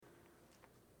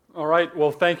All right. Well,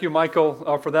 thank you,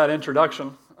 Michael, for that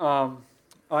introduction. I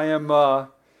am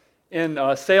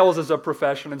in sales as a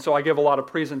profession, and so I give a lot of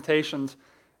presentations.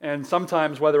 And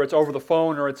sometimes, whether it's over the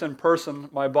phone or it's in person,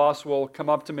 my boss will come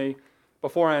up to me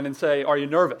beforehand and say, "Are you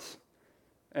nervous?"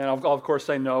 And I'll of course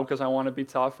say no because I want to be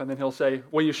tough. And then he'll say,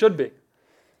 "Well, you should be."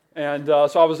 And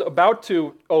so I was about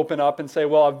to open up and say,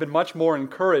 "Well, I've been much more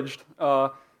encouraged,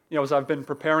 as I've been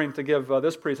preparing to give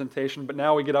this presentation. But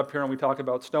now we get up here and we talk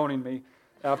about stoning me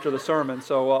after the sermon,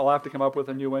 so I'll have to come up with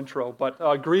a new intro."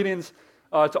 But greetings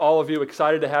to all of you.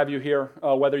 Excited to have you here,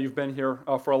 whether you've been here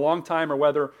for a long time or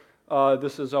whether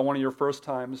this is one of your first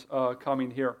times coming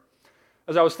here.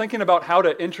 As I was thinking about how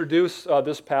to introduce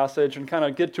this passage and kind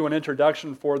of get to an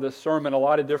introduction for this sermon, a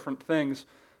lot of different things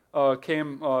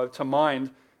came to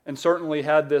mind, and certainly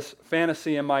had this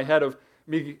fantasy in my head of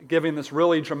me giving this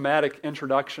really dramatic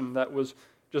introduction that was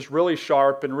just really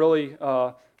sharp and really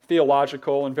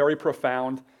theological and very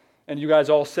profound, and you guys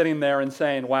all sitting there and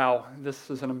saying, "Wow, this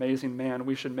is an amazing man,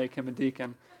 we should make him a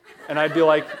deacon." And I'd be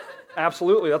like,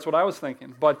 absolutely, that's what I was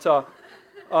thinking. But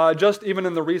just even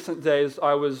in the recent days,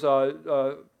 I was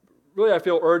really, I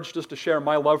feel urged just to share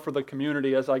my love for the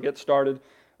community as I get started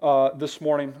this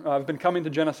morning. I've been coming to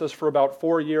Genesis for about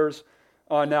 4 years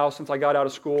now since I got out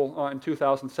of school in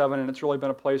 2007, and it's really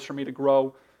been a place for me to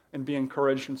grow and be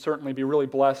encouraged and certainly be really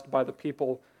blessed by the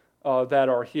people that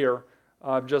are here.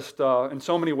 I've just, in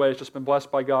so many ways, just been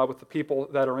blessed by God with the people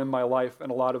that are in my life,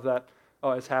 and a lot of that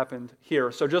has happened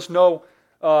here. So just know,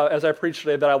 as I preach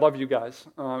today, that I love you guys,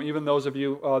 even those of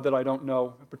you that I don't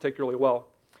know particularly well.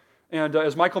 And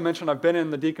as Michael mentioned, I've been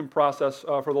in the deacon process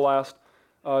for the last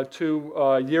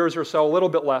 2 years or so, a little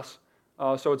bit less.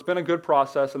 So it's been a good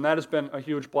process, and that has been a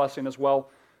huge blessing as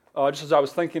well. Just as I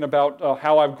was thinking about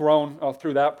how I've grown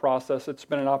through that process, it's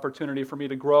been an opportunity for me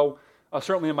to grow,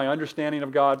 certainly in my understanding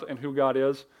of God and who God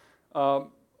is.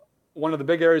 One of the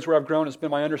big areas where I've grown has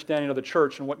been my understanding of the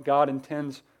church and what God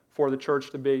intends for the church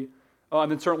to be.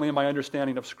 And then certainly in my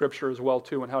understanding of Scripture as well,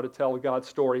 too, and how to tell God's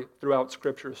story throughout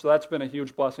Scripture. So that's been a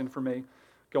huge blessing for me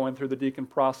going through the deacon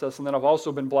process. And then I've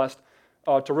also been blessed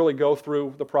to really go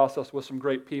through the process with some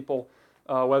great people,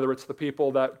 whether it's the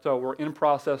people that were in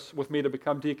process with me to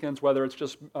become deacons, whether it's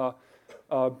just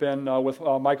been with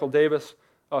Michael Davis,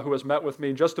 who has met with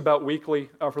me just about weekly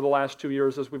for the last 2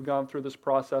 years as we've gone through this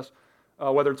process,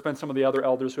 whether it's been some of the other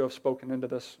elders who have spoken into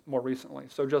this more recently.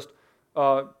 So just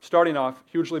starting off,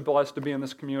 hugely blessed to be in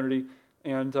this community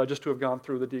and just to have gone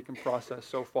through the deacon process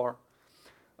so far.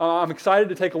 I'm excited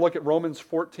to take a look at Romans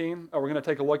 14. We're going to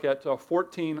take a look at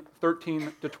 14,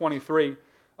 13 to 23.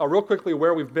 Real quickly,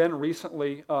 where we've been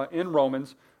recently in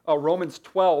Romans, Romans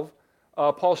 12,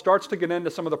 Paul starts to get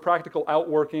into some of the practical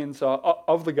outworkings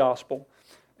of the gospel.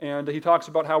 And he talks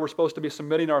about how we're supposed to be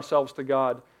submitting ourselves to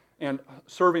God and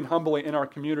serving humbly in our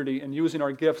community and using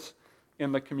our gifts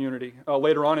in the community.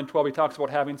 Later on in 12, he talks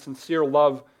about having sincere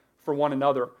love for one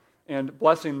another and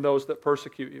blessing those that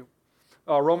persecute you.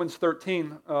 Romans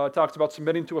 13 talks about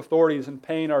submitting to authorities and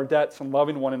paying our debts and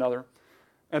loving one another.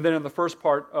 And then in the first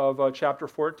part of chapter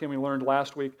 14, we learned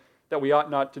last week that we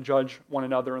ought not to judge one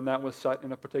another, and that was set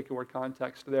in a particular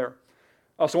context there.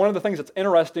 So one of the things that's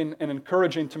interesting and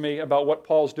encouraging to me about what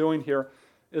Paul's doing here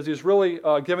is he's really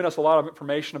giving us a lot of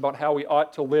information about how we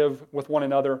ought to live with one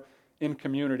another in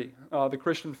community. The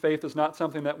Christian faith is not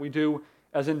something that we do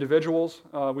as individuals.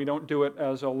 We don't do it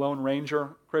as a Lone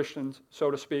Ranger Christians,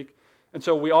 so to speak. And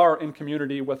so we are in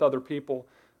community with other people.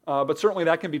 But certainly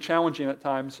that can be challenging at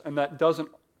times, and that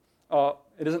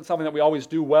it isn't something that we always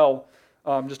do well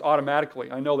just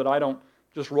automatically. I know that I don't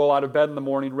just roll out of bed in the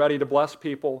morning ready to bless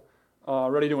people,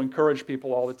 ready to encourage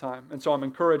people all the time. And so I'm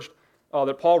encouraged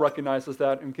that Paul recognizes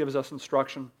that and gives us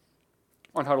instruction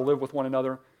on how to live with one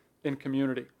another in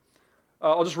community.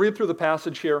 I'll just read through the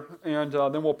passage here, and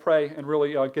then we'll pray and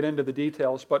really get into the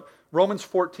details. But Romans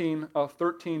 14,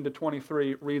 13 to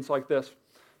 23 reads like this,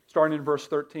 starting in verse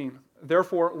 13.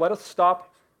 "Therefore, let us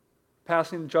stop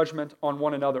passing judgment on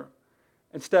one another.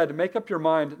 Instead, make up your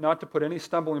mind not to put any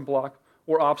stumbling block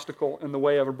or obstacle in the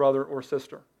way of a brother or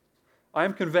sister. I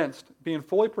am convinced, being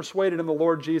fully persuaded in the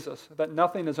Lord Jesus, that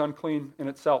nothing is unclean in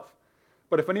itself.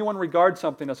 But if anyone regards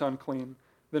something as unclean,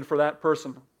 then for that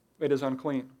person it is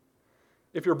unclean.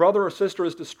 If your brother or sister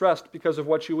is distressed because of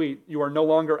what you eat, you are no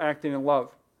longer acting in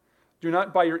love. Do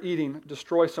not by your eating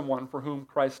destroy someone for whom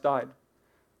Christ died.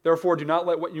 Therefore, do not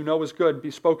let what you know is good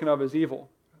be spoken of as evil.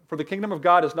 For the kingdom of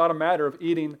God is not a matter of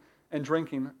eating and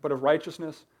drinking, but of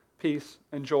righteousness, peace,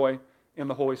 and joy in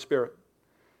the Holy Spirit.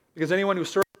 Because anyone who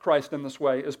serves Christ in this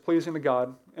way is pleasing to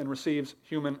God and receives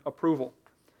human approval.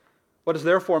 Let us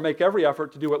therefore make every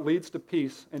effort to do what leads to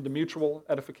peace and to mutual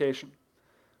edification.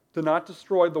 Do not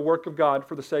destroy the work of God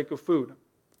for the sake of food.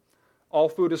 All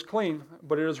food is clean,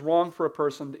 but it is wrong for a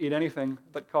person to eat anything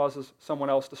that causes someone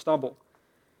else to stumble.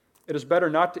 It is better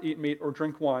not to eat meat or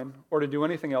drink wine or to do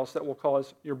anything else that will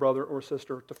cause your brother or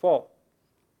sister to fall.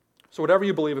 So whatever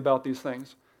you believe about these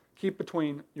things, keep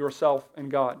between yourself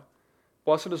and God.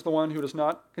 Blessed is the one who does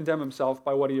not condemn himself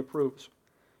by what he approves.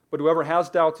 But whoever has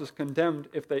doubts is condemned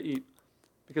if they eat,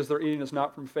 because their eating is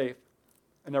not from faith,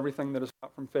 and everything that is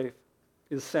not from faith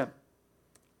is sin.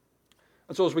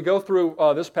 And so as we go through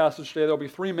this passage today, there will be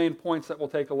three main points that we'll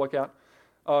take a look at.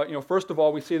 First of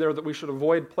all, we see there that we should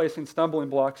avoid placing stumbling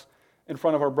blocks in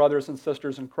front of our brothers and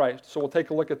sisters in Christ. So we'll take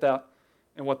a look at that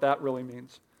and what that really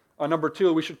means. Number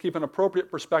two, we should keep an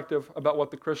appropriate perspective about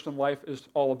what the Christian life is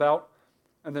all about.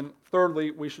 And then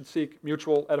thirdly, we should seek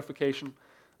mutual edification.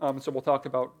 So we'll talk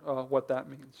about what that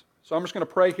means. So I'm just going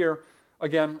to pray here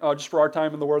again, just for our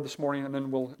time in the Word this morning, and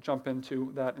then we'll jump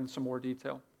into that in some more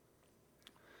detail.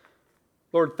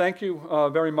 Lord, thank you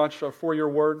very much for your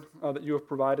word that you have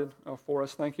provided for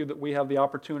us. Thank you that we have the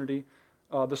opportunity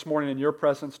this morning in your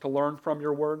presence to learn from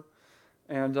your word.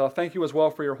 And thank you as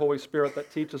well for your Holy Spirit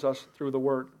that teaches us through the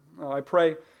word. I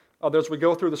pray that as we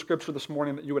go through the scripture this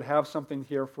morning that you would have something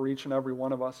here for each and every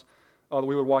one of us, that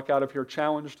we would walk out of here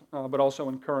challenged but also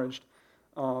encouraged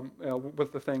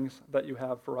with the things that you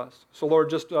have for us. So Lord,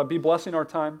 just be blessing our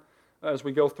time as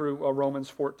we go through Romans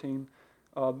 14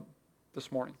 this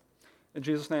morning. In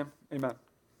Jesus' name, amen.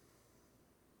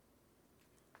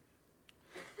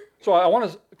 So I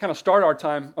want to kind of start our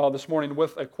time this morning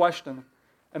with a question.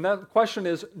 And that question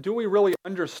is, do we really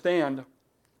understand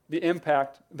the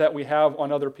impact that we have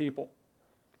on other people?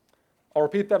 I'll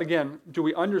repeat that again. Do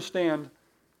we understand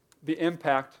the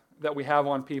impact that we have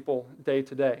on people day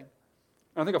to day?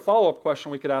 And I think a follow-up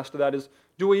question we could ask to that is,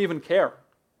 do we even care?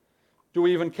 Do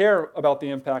we even care about the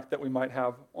impact that we might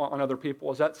have on other people?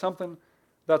 Is that something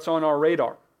that's on our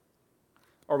radar?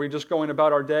 Are we just going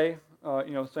about our day,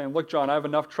 saying, look, John, I have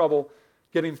enough trouble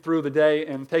getting through the day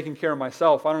and taking care of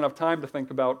myself. I don't have time to think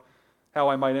about how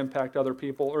I might impact other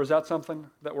people. Or is that something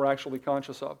that we're actually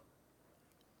conscious of?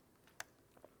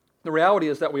 The reality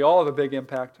is that we all have a big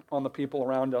impact on the people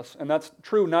around us. And that's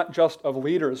true not just of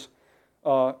leaders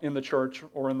in the church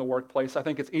or in the workplace. I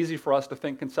think it's easy for us to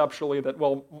think conceptually that,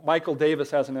 well, Michael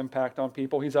Davis has an impact on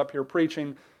people. He's up here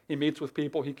preaching. He meets with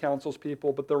people, he counsels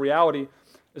people, but the reality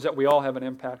is that we all have an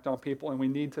impact on people, and we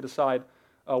need to decide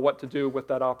what to do with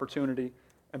that opportunity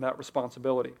and that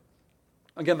responsibility.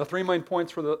 Again, the three main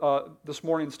points for this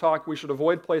morning's talk: we should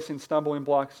avoid placing stumbling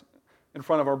blocks in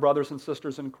front of our brothers and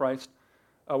sisters in Christ.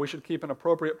 We should keep an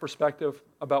appropriate perspective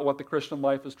about what the Christian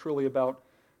life is truly about,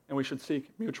 and we should seek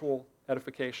mutual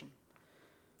edification.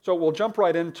 So we'll jump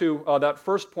right into that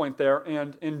first point there,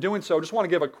 and in doing so, just want to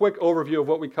give a quick overview of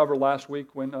what we covered last week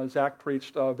when Zach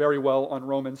preached very well on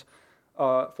Romans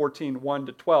 14, 1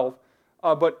 to 12.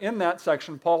 But in that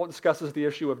section, Paul discusses the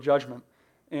issue of judgment,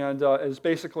 and is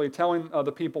basically telling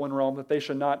the people in Rome that they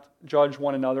should not judge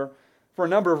one another for a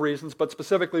number of reasons, but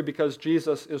specifically because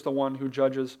Jesus is the one who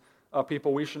judges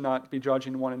people. We should not be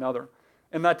judging one another.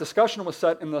 And that discussion was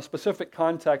set in the specific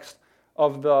context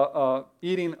of the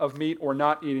eating of meat or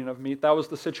not eating of meat. That was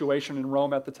the situation in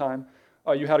Rome at the time.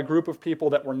 You had a group of people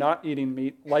that were not eating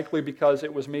meat, likely because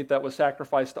it was meat that was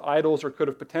sacrificed to idols or could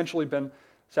have potentially been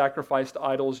sacrificed to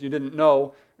idols. You didn't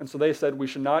know, and so they said we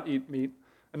should not eat meat.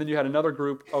 And then you had another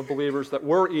group of believers that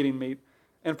were eating meat.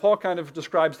 And Paul kind of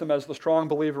describes them as the strong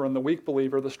believer and the weak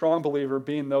believer, the strong believer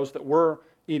being those that were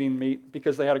eating meat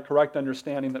because they had a correct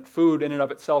understanding that food in and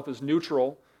of itself is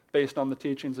neutral based on the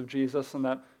teachings of Jesus, and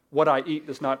that what I eat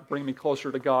does not bring me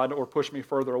closer to God or push me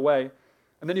further away.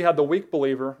 And then you had the weak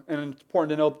believer, and it's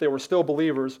important to note that they were still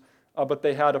believers, but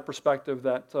they had a perspective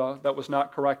that was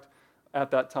not correct at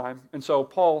that time. And so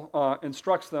Paul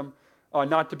instructs them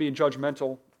not to be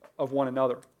judgmental of one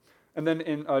another. And then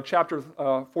in chapter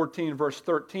 14, verse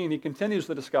 13, he continues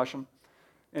the discussion,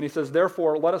 and he says,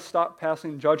 "Therefore, let us stop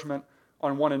passing judgment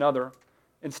on one another.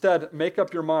 Instead, make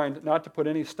up your mind not to put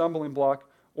any stumbling block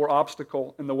or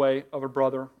obstacle in the way of a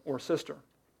brother or sister."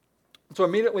 So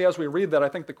immediately as we read that, I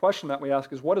think the question that we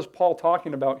ask is, what is Paul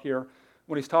talking about here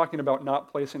when he's talking about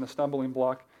not placing a stumbling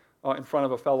block in front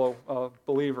of a fellow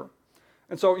believer?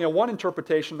 And so, one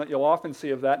interpretation that you'll often see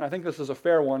of that, and I think this is a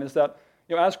fair one, is that,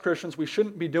 as Christians, we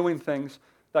shouldn't be doing things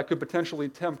that could potentially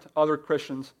tempt other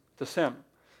Christians to sin.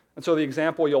 And so the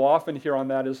example you'll often hear on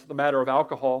that is the matter of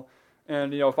alcohol.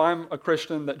 And, if I'm a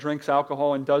Christian that drinks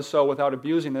alcohol and does so without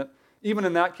abusing it, even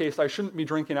in that case, I shouldn't be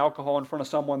drinking alcohol in front of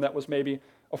someone that was maybe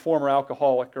a former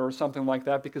alcoholic or something like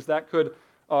that, because that could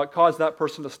cause that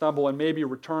person to stumble and maybe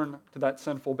return to that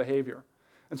sinful behavior.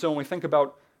 And so when we think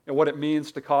about and what it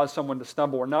means to cause someone to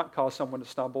stumble or not cause someone to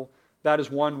stumble. That is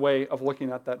one way of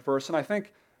looking at that verse. And I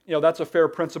think that's a fair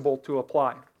principle to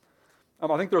apply.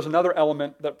 I think there's another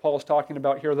element that Paul's talking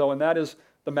about here, though, and that is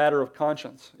the matter of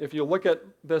conscience. If you look at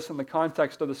this in the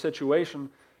context of the situation,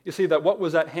 you see that what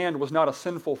was at hand was not a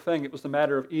sinful thing. It was the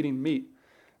matter of eating meat.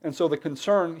 And so the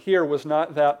concern here was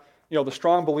not that the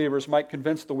strong believers might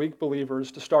convince the weak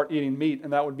believers to start eating meat,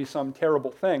 and that would be some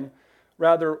terrible thing.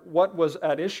 Rather, what was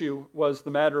at issue was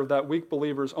the matter of that weak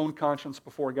believer's own conscience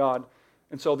before God.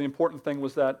 And so the important thing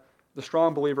was that the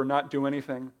strong believer not do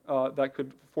anything that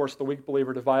could force the weak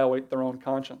believer to violate their own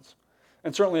conscience.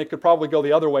 And certainly it could probably go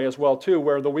the other way as well, too,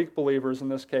 where the weak believers in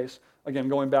this case, again,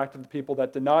 going back to the people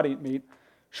that did not eat meat,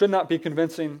 should not be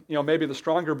convincing, maybe the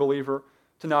stronger believer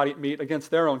to not eat meat against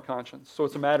their own conscience. So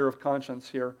it's a matter of conscience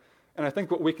here. And I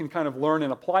think what we can kind of learn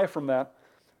and apply from that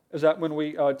is that when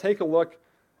we take a look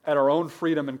at our own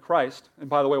freedom in Christ, and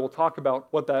by the way, we'll talk about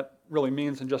what that really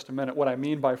means in just a minute, what I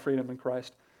mean by freedom in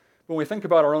Christ. When we think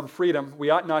about our own freedom,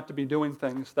 we ought not to be doing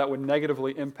things that would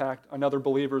negatively impact another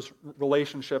believer's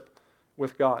relationship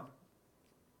with God.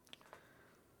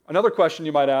 Another question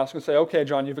you might ask and say, okay,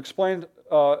 John, you've explained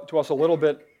to us a little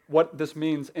bit what this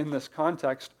means in this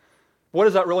context. What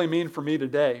does that really mean for me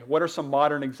today? What are some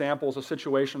modern examples of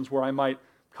situations where I might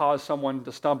cause someone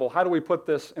to stumble? How do we put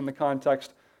this in the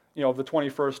context of the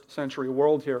 21st century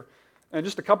world here? And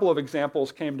just a couple of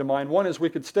examples came to mind. One is we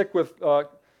could stick with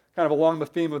kind of along the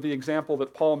theme of the example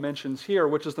that Paul mentions here,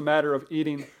 which is the matter of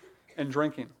eating and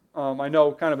drinking. I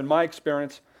know kind of in my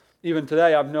experience, even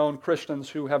today, I've known Christians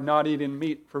who have not eaten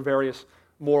meat for various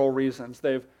moral reasons.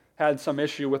 They've had some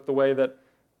issue with the way that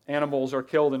animals are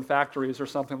killed in factories or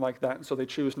something like that, and so they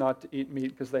choose not to eat meat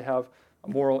because they have a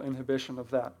moral inhibition of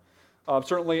that.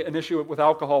 Certainly an issue with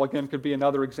alcohol, again, could be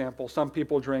another example. Some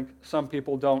people drink, some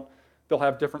people don't. They'll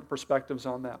have different perspectives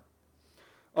on that.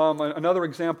 Another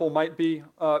example might be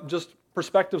just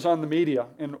perspectives on the media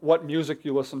and what music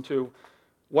you listen to,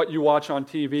 what you watch on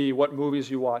TV, what movies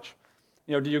you watch.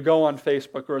 Do you go on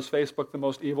Facebook, or is Facebook the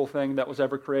most evil thing that was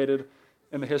ever created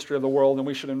in the history of the world, and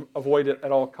we should avoid it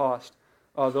at all costs?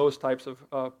 Those types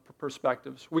of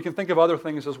perspectives. We can think of other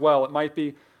things as well. It might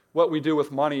be what we do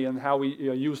with money and how we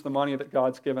use the money that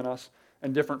God's given us,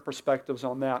 and different perspectives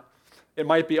on that. It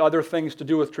might be other things to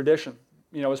do with tradition.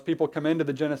 As people come into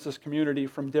the Genesis community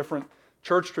from different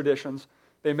church traditions,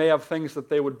 they may have things that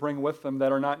they would bring with them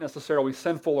that are not necessarily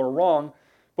sinful or wrong,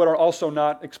 but are also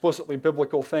not explicitly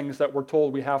biblical things that we're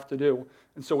told we have to do,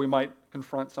 and so we might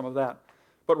confront some of that.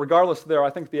 But regardless there, I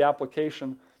think the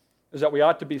application is that we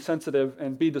ought to be sensitive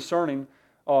and be discerning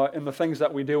in the things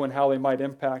that we do and how they might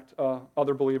impact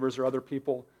other believers or other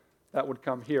people that would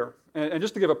come here. And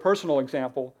just to give a personal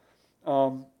example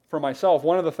for myself,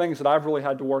 one of the things that I've really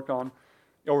had to work on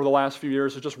over the last few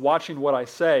years is just watching what I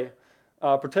say,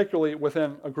 particularly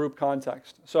within a group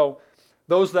context. So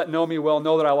those that know me well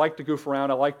know that I like to goof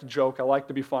around, I like to joke, I like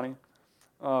to be funny.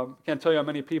 Can't tell you how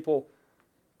many people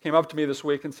came up to me this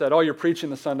week and said, "Oh, you're preaching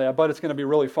this Sunday, I bet it's going to be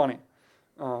really funny."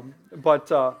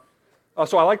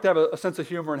 So I like to have a sense of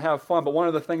humor and have fun, but one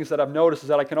of the things that I've noticed is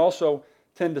that I can also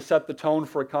tend to set the tone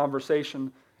for a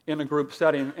conversation in a group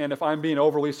setting, and if I'm being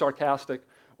overly sarcastic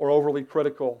or overly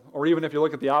critical, or even if you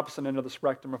look at the opposite end of the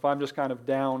spectrum, if I'm just kind of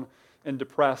down and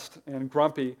depressed and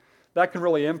grumpy, that can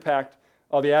really impact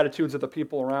the attitudes of the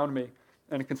people around me,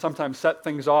 and it can sometimes set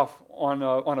things off on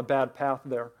a bad path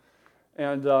there.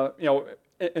 And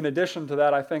in addition to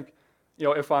that, I think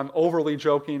if I'm overly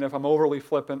joking, if I'm overly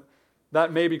flippant,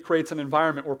 that maybe creates an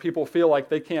environment where people feel like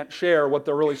they can't share what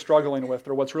they're really struggling with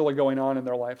or what's really going on in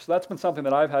their life. So that's been something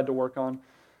that I've had to work on,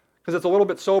 because it's a little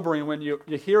bit sobering when you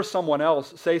hear someone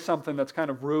else say something that's kind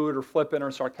of rude or flippant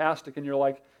or sarcastic, and you're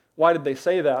like, why did they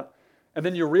say that? And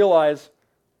then you realize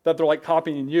that they're like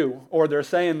copying you, or they're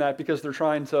saying that because they're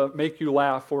trying to make you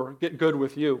laugh or get good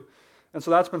with you. And so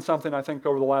that's been something I think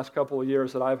over the last couple of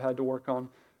years that I've had to work on,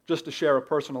 just to share a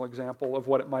personal example of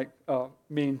what it might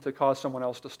mean to cause someone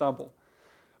else to stumble.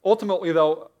 Ultimately,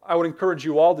 though, I would encourage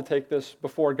you all to take this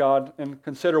before God and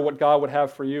consider what God would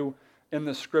have for you in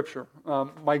this scripture.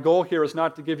 My goal here is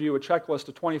not to give you a checklist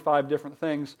of 25 different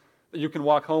things that you can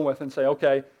walk home with and say,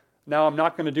 okay, now I'm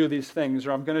not going to do these things,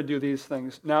 or I'm going to do these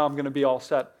things. Now I'm going to be all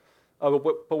set.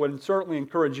 But would certainly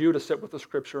encourage you to sit with the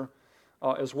scripture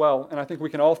as well. And I think we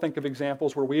can all think of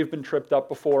examples where we've been tripped up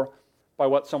before by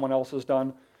what someone else has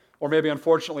done, or maybe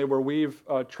unfortunately where we've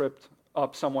tripped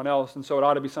up someone else. And so it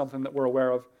ought to be something that we're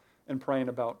aware of and praying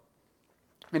about.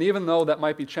 And even though that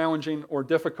might be challenging or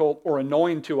difficult or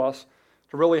annoying to us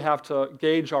to really have to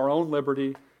gauge our own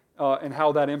liberty and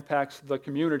how that impacts the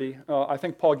community, I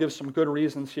think Paul gives some good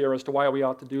reasons here as to why we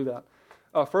ought to do that.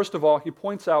 First of all, he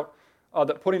points out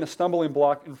that putting a stumbling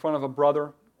block in front of a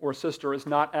brother or sister is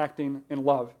not acting in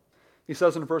love. He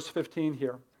says in verse 15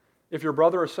 here, if your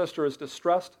brother or sister is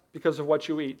distressed because of what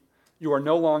you eat, you are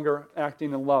no longer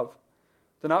acting in love.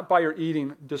 Do not by your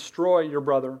eating destroy your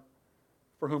brother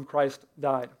for whom Christ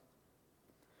died.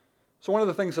 So one of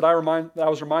the things that I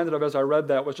was reminded of as I read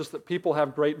that was just that people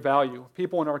have great value.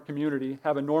 People in our community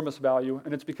have enormous value,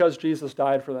 and it's because Jesus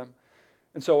died for them.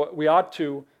 And so we ought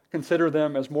to consider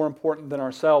them as more important than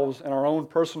ourselves and our own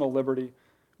personal liberty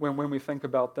when we think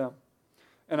about them.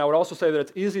 And I would also say that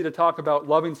it's easy to talk about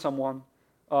loving someone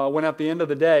when at the end of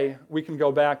the day we can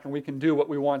go back and we can do what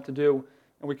we want to do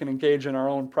and we can engage in our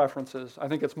own preferences. I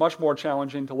think it's much more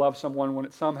challenging to love someone when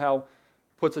it somehow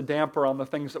puts a damper on the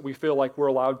things that we feel like we're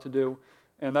allowed to do.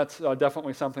 And that's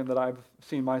definitely something that I've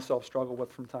seen myself struggle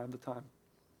with from time to time.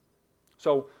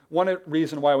 So one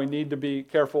reason why we need to be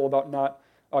careful about not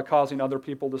causing other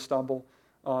people to stumble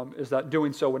is that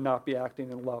doing so would not be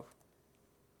acting in love.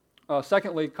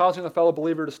 Secondly, causing a fellow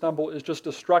believer to stumble is just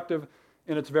destructive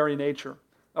in its very nature.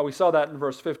 We saw that in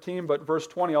verse 15, but verse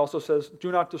 20 also says,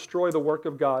 do not destroy the work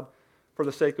of God for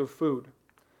the sake of food.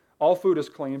 All food is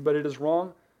clean, but it is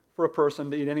wrong for a person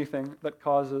to eat anything that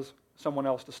causes someone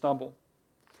else to stumble.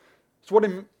 So what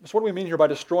do we mean here by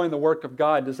destroying the work of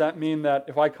God? Does that mean that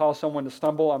if I cause someone to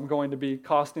stumble, I'm going to be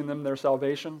costing them their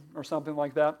salvation or something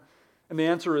like that? And the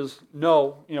answer is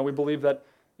no. We believe that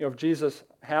if Jesus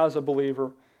has a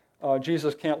believer,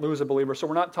 Jesus can't lose a believer. So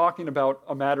we're not talking about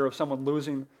a matter of someone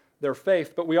losing their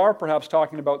faith, but we are perhaps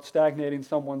talking about stagnating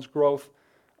someone's growth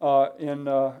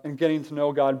in getting to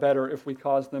know God better if we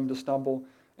cause them to stumble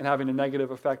and having a negative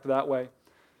effect that way.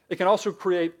 It can also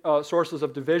create sources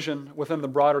of division within the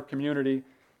broader community,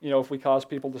 if we cause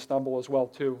people to stumble as well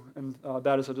too, and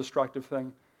that is a destructive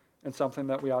thing and something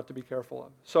that we ought to be careful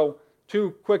of. So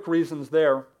 2 quick reasons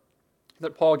there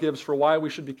that Paul gives for why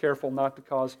we should be careful not to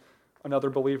cause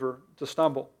another believer to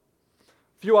stumble.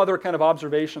 A few other kind of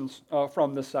observations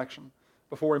from this section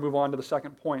before we move on to the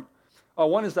second point.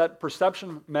 One is that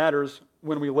perception matters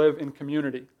when we live in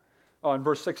community. In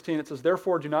verse 16 it says,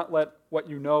 therefore do not let what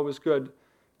you know is good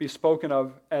be spoken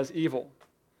of as evil.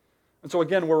 And so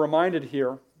again, we're reminded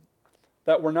here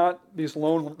that we're not these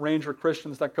Lone Ranger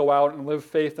Christians that go out and live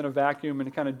faith in a vacuum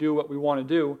and kind of do what we want to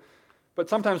do, but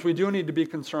sometimes we do need to be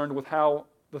concerned with how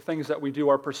the things that we do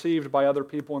are perceived by other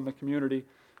people in the community,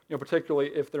 particularly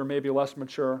if they're maybe less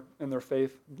mature in their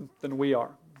faith than we are.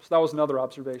 So that was another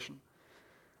observation.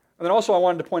 And then also I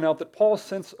wanted to point out that Paul's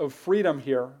sense of freedom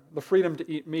here, the freedom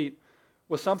to eat meat,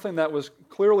 was something that was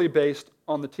clearly based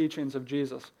on the teachings of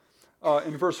Jesus.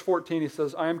 In verse 14 he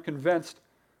says, I am convinced,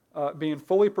 being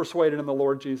fully persuaded in the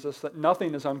Lord Jesus, that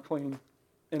nothing is unclean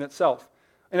in itself.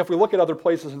 And if we look at other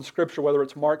places in Scripture, whether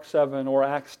it's Mark 7 or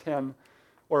Acts 10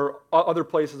 or other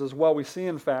places as well, we see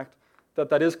in fact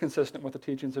that is consistent with the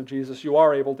teachings of Jesus. You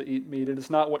are able to eat meat. It is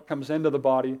not what comes into the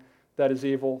body that is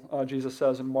evil, Jesus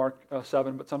says in Mark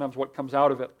 7, but sometimes what comes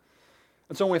out of it.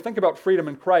 And so when we think about freedom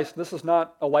in Christ, this is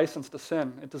not a license to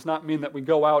sin. It does not mean that we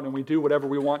go out and we do whatever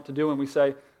we want to do and we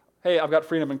say, hey, I've got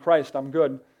freedom in Christ, I'm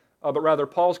good. But rather,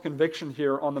 Paul's conviction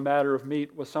here on the matter of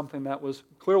meat was something that was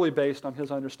clearly based on his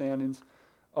understandings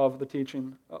of the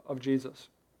teaching of Jesus.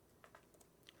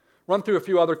 Run through a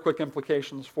few other quick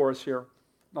implications for us here.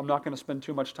 I'm not going to spend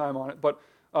too much time on it, but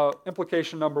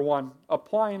implication number 1,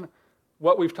 applying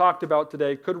what we've talked about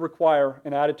today could require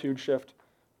an attitude shift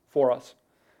for us.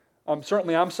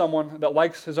 Certainly I'm someone that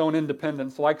likes his own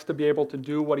independence, likes to be able to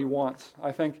do what he wants.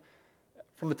 I think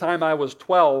from the time I was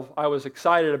 12, I was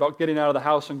excited about getting out of the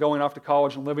house and going off to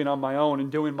college and living on my own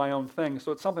and doing my own thing.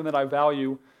 So it's something that I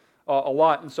value a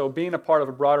lot. And so being a part of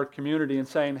a broader community and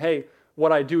saying, hey,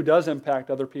 what I do does impact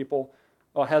other people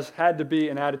has had to be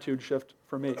an attitude shift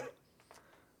for me.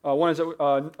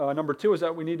 Number 2 is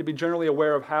that we need to be generally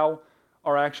aware of how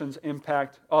our actions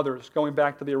impact others. Going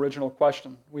back to the original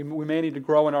question, we may need to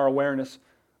grow in our awareness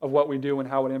of what we do and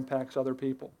how it impacts other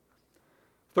people.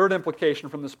 Third implication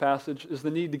from this passage is the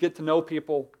need to get to know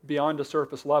people beyond a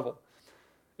surface level.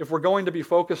 If we're going to be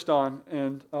focused on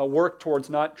and work towards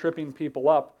not tripping people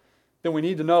up, then we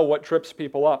need to know what trips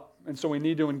people up. And so we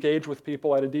need to engage with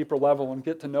people at a deeper level and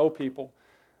get to know people.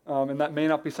 And that may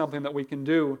not be something that we can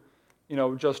do,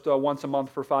 just once a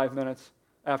month for 5 minutes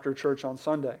after church on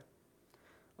Sunday.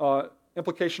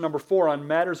 Implication number 4, on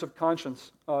matters of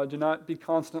conscience, do not be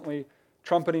constantly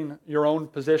trumpeting your own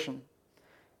position.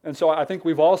 And so I think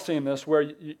we've all seen this where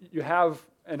you have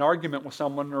an argument with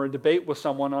someone or a debate with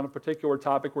someone on a particular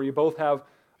topic where you both have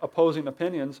opposing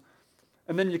opinions,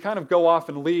 and then you kind of go off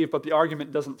and leave, but the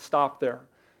argument doesn't stop there.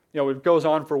 It goes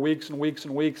on for weeks and weeks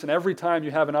and weeks, and every time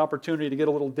you have an opportunity to get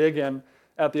a little dig in,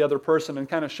 at the other person and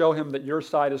kind of show him that your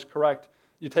side is correct,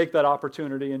 you take that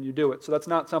opportunity and you do it. So that's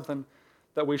not something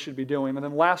that we should be doing. And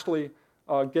then lastly,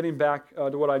 getting back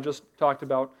to what I just talked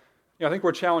about, I think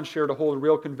we're challenged here to hold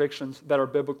real convictions that are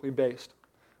biblically based.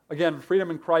 Again, freedom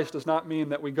in Christ does not mean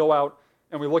that we go out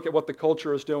and we look at what the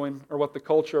culture is doing or what the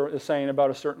culture is saying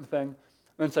about a certain thing and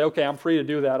then say, okay, I'm free to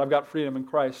do that. I've got freedom in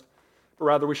Christ. But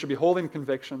rather, we should be holding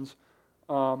convictions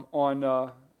on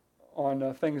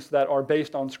things that are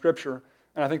based on Scripture.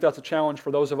 And I think that's a challenge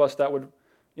for those of us that would,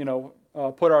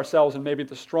 put ourselves in maybe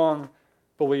the strong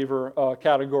believer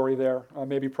category there,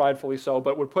 maybe pridefully so,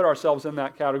 but would put ourselves in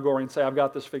that category and say, I've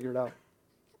got this figured out.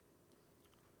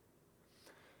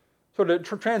 So to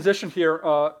transition here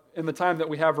in the time that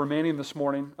we have remaining this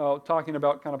morning, talking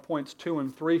about kind of points 2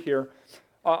 and 3 here,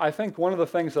 I think one of the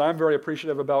things that I'm very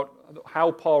appreciative about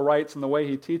how Paul writes and the way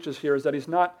he teaches here is that he's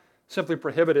not simply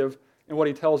prohibitive in what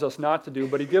he tells us not to do,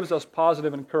 but he gives us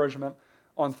positive encouragement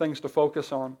on things to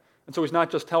focus on. And so he's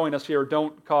not just telling us here,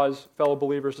 don't cause fellow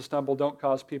believers to stumble, don't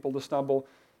cause people to stumble.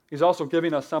 He's also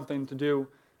giving us something to do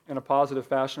in a positive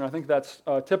fashion. I think that's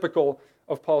typical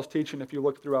of Paul's teaching if you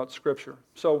look throughout Scripture.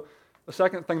 So the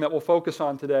second thing that we'll focus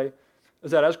on today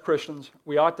is that as Christians,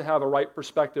 we ought to have a right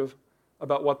perspective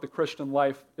about what the Christian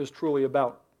life is truly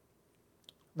about.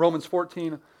 Romans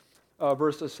 14,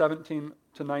 verses 17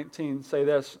 to 19 say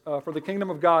this, For the kingdom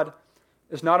of God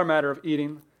is not a matter of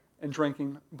eating and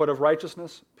drinking, but of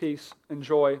righteousness, peace, and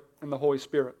joy in the Holy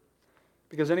Spirit.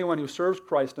 Because anyone who serves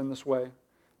Christ in this way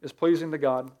is pleasing to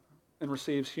God and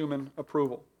receives human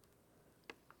approval.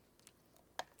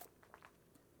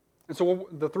 And so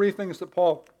the three things that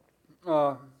Paul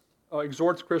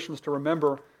exhorts Christians to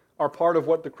remember are part of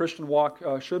what the Christian walk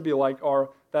should be like, are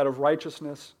that of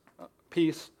righteousness,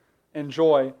 peace, and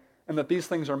joy, and that these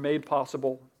things are made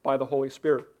possible by the Holy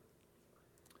Spirit.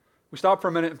 We stop for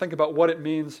a minute and think about what it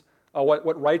means,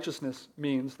 what righteousness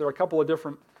means. There are a couple of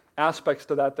different aspects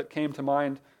to that came to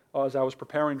mind as I was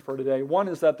preparing for today. One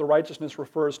is that the righteousness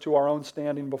refers to our own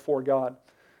standing before God.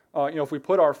 If we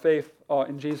put our faith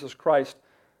in Jesus Christ,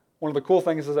 one of the cool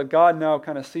things is that God now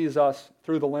kind of sees us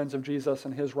through the lens of Jesus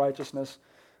and his righteousness,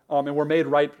 and we're made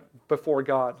right before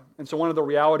God. And so one of the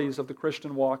realities of the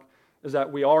Christian walk is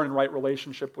that we are in right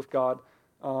relationship with God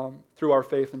through our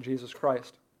faith in Jesus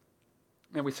Christ.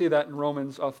 And we see that in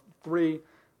Romans 3,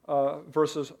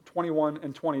 verses 21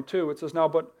 and 22. It says, Now,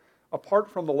 but apart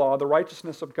from the law, the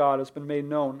righteousness of God has been made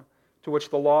known, to which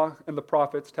the law and the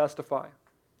prophets testify.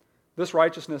 This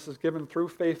righteousness is given through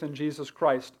faith in Jesus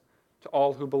Christ to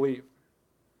all who believe.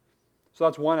 So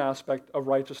that's one aspect of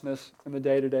righteousness in the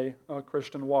day-to-day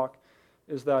Christian walk,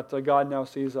 is that God now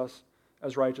sees us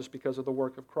as righteous because of the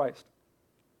work of Christ.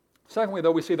 Secondly,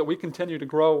 though, we see that we continue to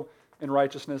grow in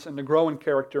righteousness and to grow in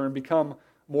character and become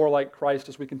more like Christ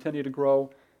as we continue to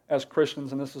grow as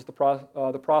Christians, and this is the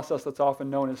process that's often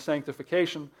known as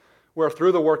sanctification, where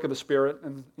through the work of the Spirit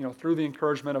and through the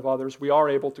encouragement of others, we are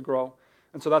able to grow.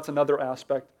 And so that's another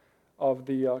aspect of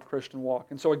the Christian walk.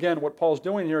 And so again, what Paul's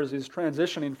doing here is he's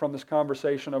transitioning from this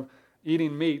conversation of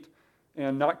eating meat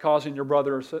and not causing your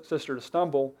brother or sister to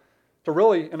stumble to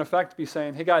really, in effect, be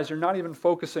saying, hey guys, you're not even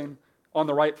focusing on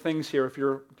the right things here if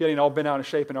you're getting all bent out of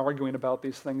shape and arguing about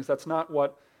these things. That's not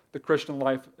what the Christian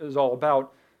life is all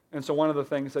about. And so one of the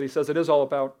things that he says it is all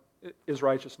about is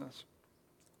righteousness.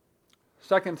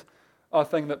 Second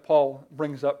thing that Paul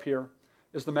brings up here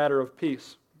is the matter of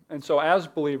peace. And so as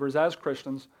believers, as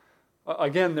Christians,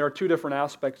 again, there are two different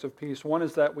aspects of peace. One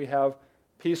is that we have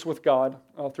peace with God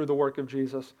through the work of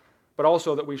Jesus, but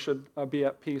also that we should be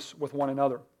at peace with one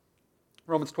another.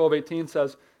 Romans 12:18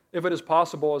 says, if it is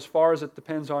possible, as far as it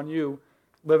depends on you,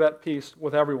 live at peace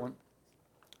with everyone.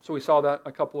 So we saw that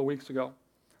a couple of weeks ago.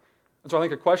 And so I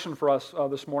think a question for us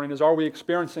this morning is, are we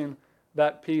experiencing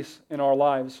that peace in our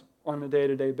lives on a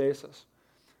day-to-day basis?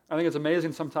 I think it's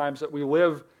amazing sometimes that we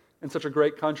live in such a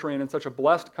great country and in such a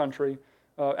blessed country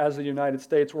as the United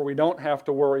States, where we don't have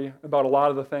to worry about a lot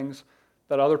of the things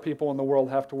that other people in the world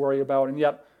have to worry about, and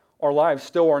yet our lives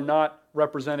still are not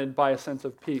represented by a sense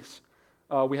of peace.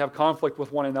 We have conflict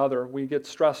with one another. We get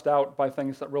stressed out by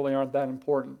things that really aren't that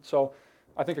important. So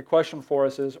I think a question for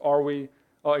us is, are we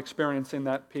experiencing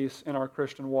that peace in our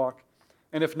Christian walk?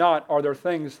 And if not, are there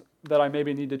things that I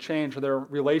maybe need to change? Are there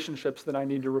relationships that I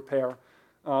need to repair?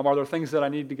 Are there things that I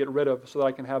need to get rid of so that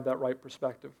I can have that right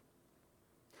perspective?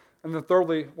 And then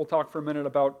thirdly, we'll talk for a minute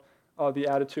about the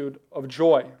attitude of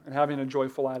joy and having a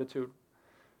joyful attitude.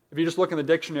 If you just look in the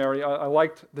dictionary, I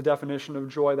liked the definition of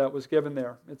joy that was given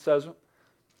there. It says,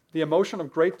 the emotion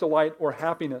of great delight or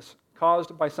happiness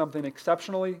caused by something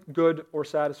exceptionally good or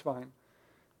satisfying,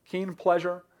 keen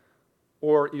pleasure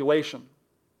or elation.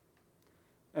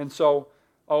 And so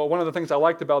one of the things I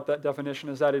liked about that definition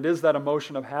is that it is that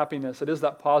emotion of happiness. It is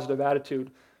that positive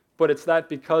attitude. But it's that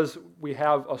because we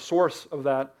have a source of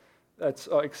that that's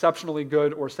exceptionally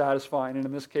good or satisfying. And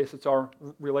in this case, it's our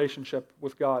relationship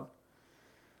with God.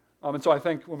 And so I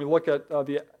think when we look at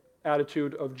the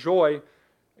attitude of joy,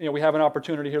 we have an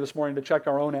opportunity here this morning to check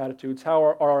our own attitudes. How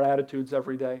are our attitudes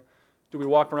every day? Do we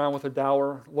walk around with a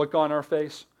dour look on our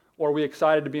face? Or are we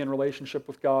excited to be in relationship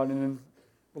with God and in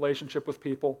relationship with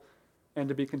people and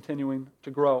to be continuing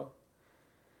to grow?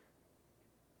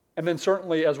 And then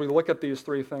certainly as we look at these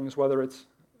three things, whether it's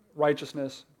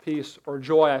righteousness, peace, or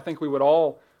joy, I think we would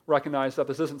all recognize that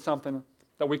this isn't something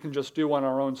that we can just do on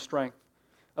our own strength.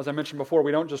 As I mentioned before,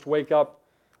 we don't just wake up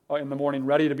in the morning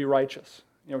ready to be righteous,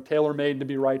 tailor-made to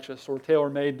be righteous, or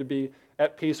tailor-made to be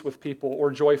at peace with people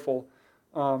or joyful.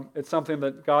 It's something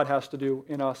that God has to do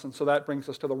in us, and so that brings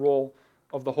us to the role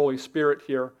of the Holy Spirit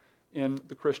here in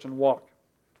the Christian walk.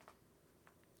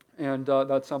 And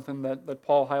that's something that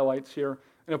Paul highlights here.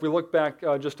 And if we look back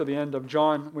just to the end of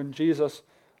John, when Jesus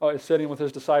is sitting with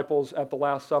his disciples at the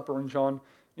Last Supper in John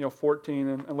 14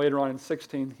 and later on in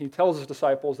 16, he tells his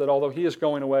disciples that although he is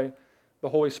going away, the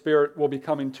Holy Spirit will be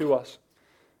coming to us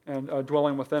and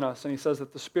dwelling within us. And he says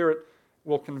that the Spirit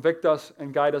will convict us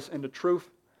and guide us into truth,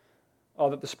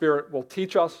 that the Spirit will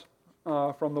teach us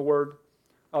from the Word,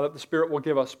 that the Spirit will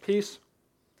give us peace,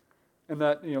 and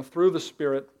that through the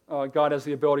Spirit, God has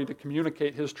the ability to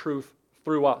communicate His truth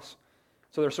through us.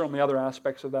 So there are certainly other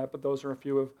aspects of that, but those are a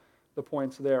few of the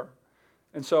points there.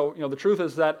 And so, the truth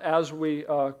is that as we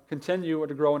continue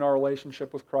to grow in our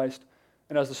relationship with Christ,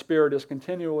 and as the Spirit is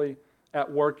continually at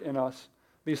work in us,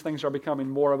 these things are becoming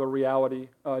more of a reality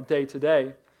day to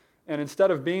day. And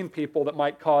instead of being people that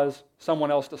might cause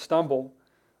someone else to stumble,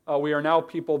 we are now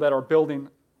people that are building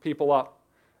people up.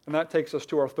 And that takes us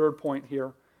to our third point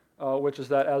here, which is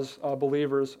that as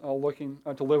believers looking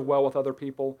to live well with other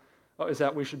people, is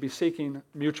that we should be seeking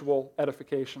mutual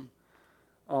edification.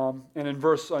 And in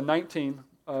verse 19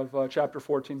 of chapter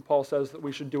 14, Paul says that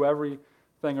we should do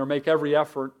everything or make every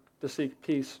effort to seek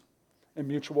peace and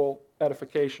mutual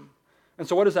edification. And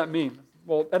so what does that mean?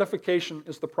 Well, edification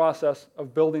is the process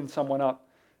of building someone up.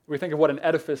 If we think of what an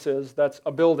edifice is, that's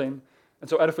a building. And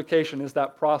so edification is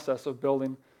that process of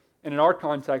building. And in our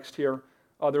context here,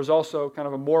 there's also kind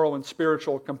of a moral and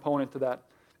spiritual component to that.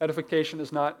 Edification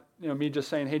is not me just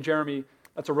saying, hey, Jeremy,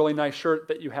 that's a really nice shirt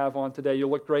that you have on today. You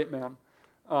look great, man.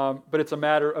 But it's a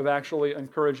matter of actually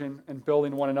encouraging and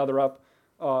building one another up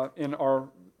in our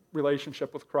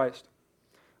relationship with Christ.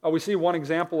 We see one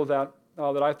example of that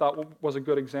that I thought was a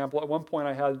good example. At one point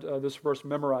I had this verse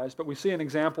memorized, but we see an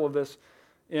example of this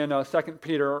in 2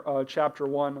 Peter chapter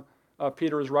 1.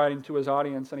 Peter is writing to his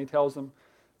audience, and he tells them,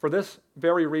 "For this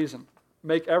very reason,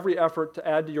 make every effort to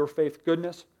add to your faith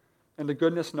goodness, and to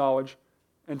goodness knowledge,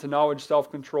 and to knowledge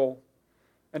self-control,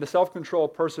 and to self-control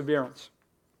perseverance,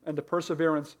 and to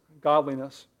perseverance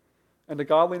godliness, and to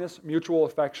godliness mutual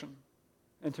affection,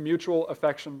 and to mutual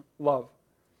affection love.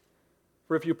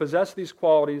 For if you possess these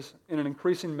qualities in an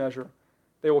increasing measure,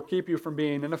 they will keep you from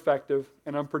being ineffective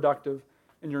and unproductive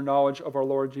in your knowledge of our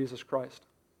Lord Jesus Christ."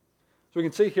 So we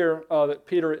can see here that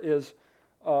Peter is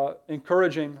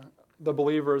encouraging the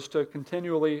believers to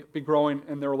continually be growing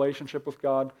in their relationship with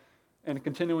God and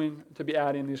continuing to be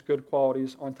adding these good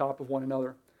qualities on top of one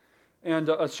another. And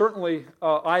certainly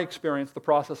I experienced the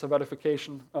process of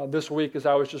edification this week as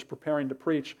I was just preparing to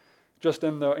preach, just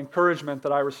in the encouragement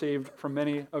that I received from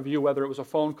many of you, whether it was a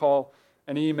phone call,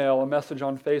 an email, a message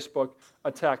on Facebook,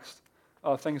 a text,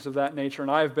 things of that nature.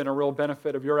 And I have been a real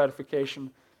benefit of your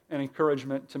edification and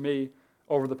encouragement to me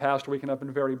over the past week, and I've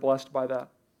been very blessed by that.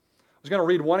 I was going to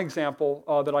read one example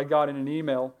that I got in an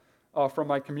email from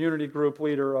my community group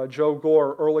leader, Joe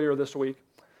Gore, earlier this week.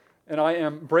 And I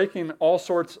am breaking all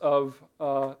sorts of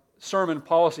sermon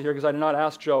policy here because I did not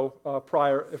ask Joe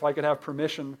prior if I could have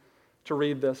permission to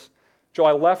read this. Joe,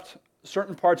 I left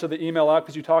certain parts of the email out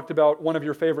because you talked about one of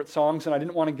your favorite songs, and I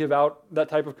didn't want to give out that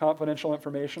type of confidential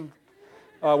information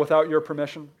without your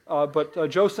permission. But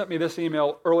Joe sent me this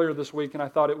email earlier this week, and I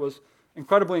thought it was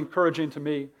incredibly encouraging to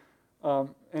me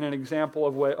and an example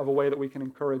of a way that we can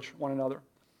encourage one another.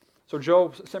 So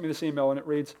Joe sent me this email, and it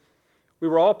reads, "We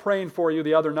were all praying for you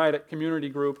the other night at community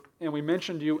group, and we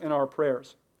mentioned you in our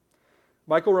prayers.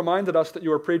 Michael reminded us that you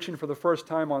were preaching for the first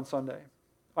time on Sunday.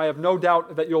 I have no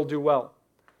doubt that you'll do well.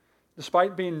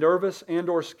 Despite being nervous and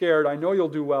or scared, I know you'll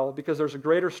do well because there's a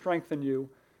greater strength in you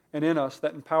and in us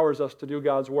that empowers us to do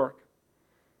God's work.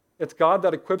 It's God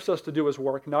that equips us to do His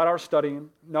work, not our studying,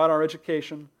 not our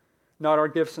education, not our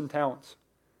gifts and talents.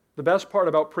 The best part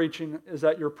about preaching is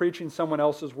that you're preaching someone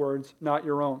else's words, not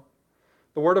your own.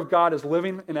 The Word of God is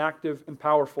living and active and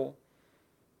powerful.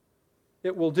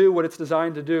 It will do what it's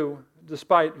designed to do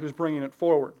despite who's bringing it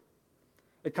forward.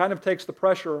 It kind of takes the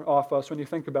pressure off us when you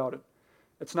think about it.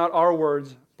 It's not our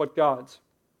words, but God's.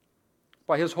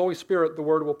 By His Holy Spirit, the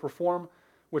Word will perform,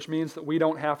 which means that we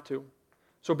don't have to.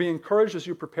 So be encouraged as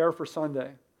you prepare for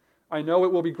Sunday. I know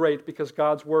it will be great because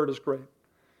God's Word is great.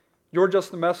 You're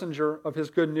just the messenger of His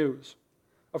good news.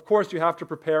 Of course, you have to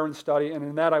prepare and study, and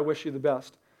in that I wish you the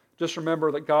best. Just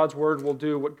remember that God's Word will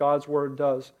do what God's Word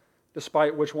does,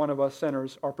 despite which one of us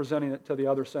sinners are presenting it to the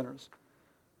other sinners.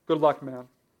 Good luck, man.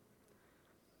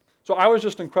 So I was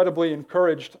just incredibly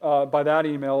encouraged by that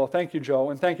email. Thank you,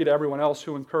 Joe, and thank you to everyone else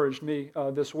who encouraged me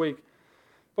this week.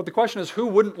 But the question is, who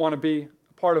wouldn't want to be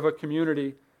part of a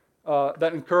community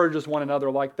that encourages one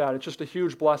another like that? It's just a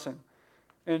huge blessing.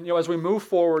 And as we move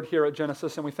forward here at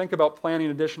Genesis and we think about planning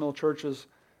additional churches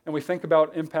and we think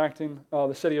about impacting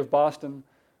the city of Boston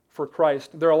for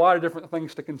Christ, there are a lot of different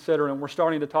things to consider, and we're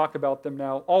starting to talk about them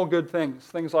now. All good things.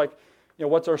 Things like,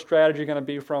 what's our strategy going to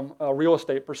be from a real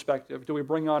estate perspective? Do we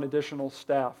bring on additional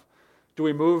staff? Do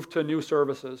we move to new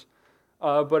services?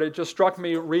 But it just struck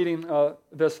me reading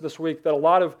this week that a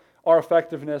lot of our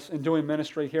effectiveness in doing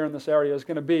ministry here in this area is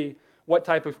going to be what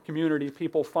type of community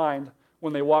people find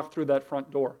when they walk through that front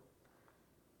door.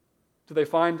 Do they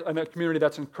find a community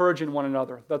that's encouraging one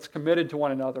another, that's committed to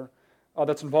one another,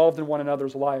 that's involved in one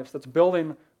another's lives, that's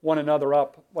building one another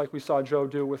up like we saw Joe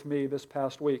do with me this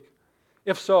past week?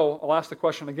 If so, I'll ask the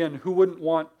question again, who wouldn't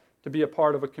want to be a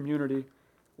part of a community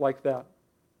like that?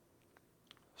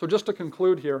 So just to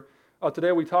conclude here,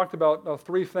 today we talked about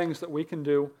 3 things that we can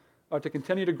do to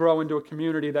continue to grow into a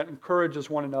community that encourages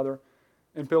one another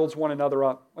and builds one another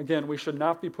up. Again, we should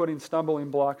not be putting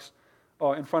stumbling blocks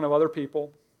in front of other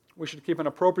people. We should keep an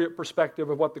appropriate perspective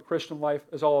of what the Christian life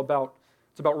is all about.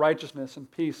 It's about righteousness and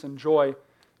peace and joy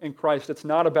in Christ. It's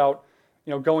not about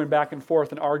going back and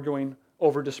forth and arguing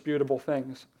over disputable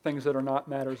things that are not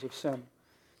matters of sin.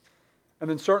 And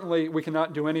then certainly we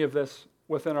cannot do any of this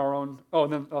within our own.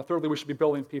 And then thirdly, we should be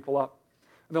building people up.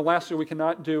 And then lastly, we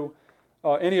cannot do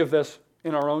any of this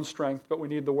in our own strength, but we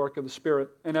need the work of the Spirit.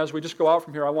 And as we just go out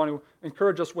from here, I want to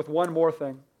encourage us with one more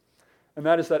thing, and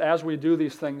that is that as we do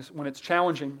these things, when it's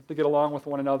challenging to get along with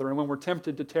one another, and when we're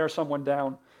tempted to tear someone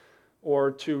down, or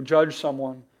to judge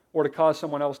someone, or to cause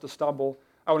someone else to stumble,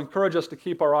 I would encourage us to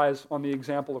keep our eyes on the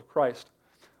example of Christ.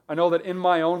 I know that in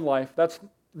my own life, that's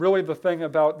really the thing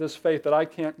about this faith that I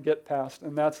can't get past,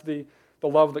 and that's the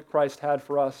love that Christ had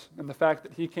for us, and the fact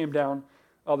that He came down,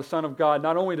 the Son of God,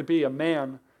 not only to be a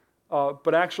man,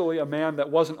 but actually a man that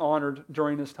wasn't honored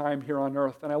during His time here on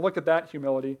earth. And I look at that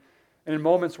humility, and in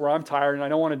moments where I'm tired and I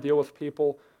don't want to deal with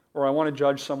people, or I want to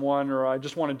judge someone, or I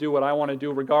just want to do what I want to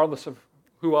do regardless of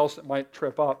who else it might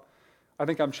trip up, I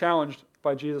think I'm challenged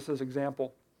by Jesus'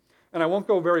 example. And I won't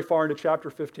go very far into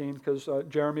chapter 15 because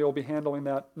Jeremy will be handling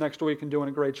that next week and doing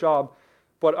a great job.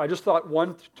 But I just thought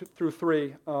 1 through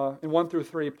 3, in 1 through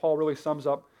 3, Paul really sums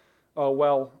up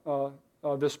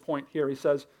this point here. He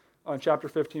says in chapter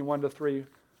 15, 1 to 3,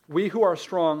 we who are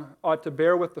strong ought to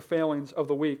bear with the failings of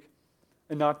the weak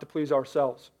and not to please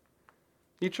ourselves.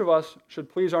 Each of us should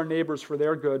please our neighbors for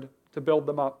their good, to build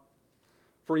them up.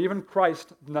 For even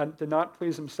Christ did not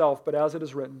please Himself, but as it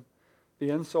is written,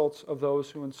 the insults of those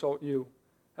who insult you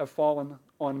have fallen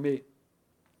on me.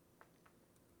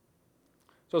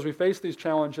 So as we face these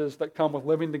challenges that come with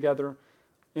living together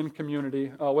in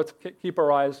community, let's keep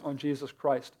our eyes on Jesus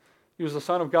Christ. He was the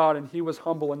Son of God, and He was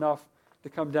humble enough to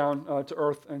come down to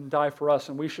earth and die for us,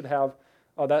 and we should have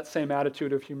that same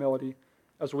attitude of humility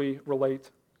as we relate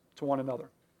to one another.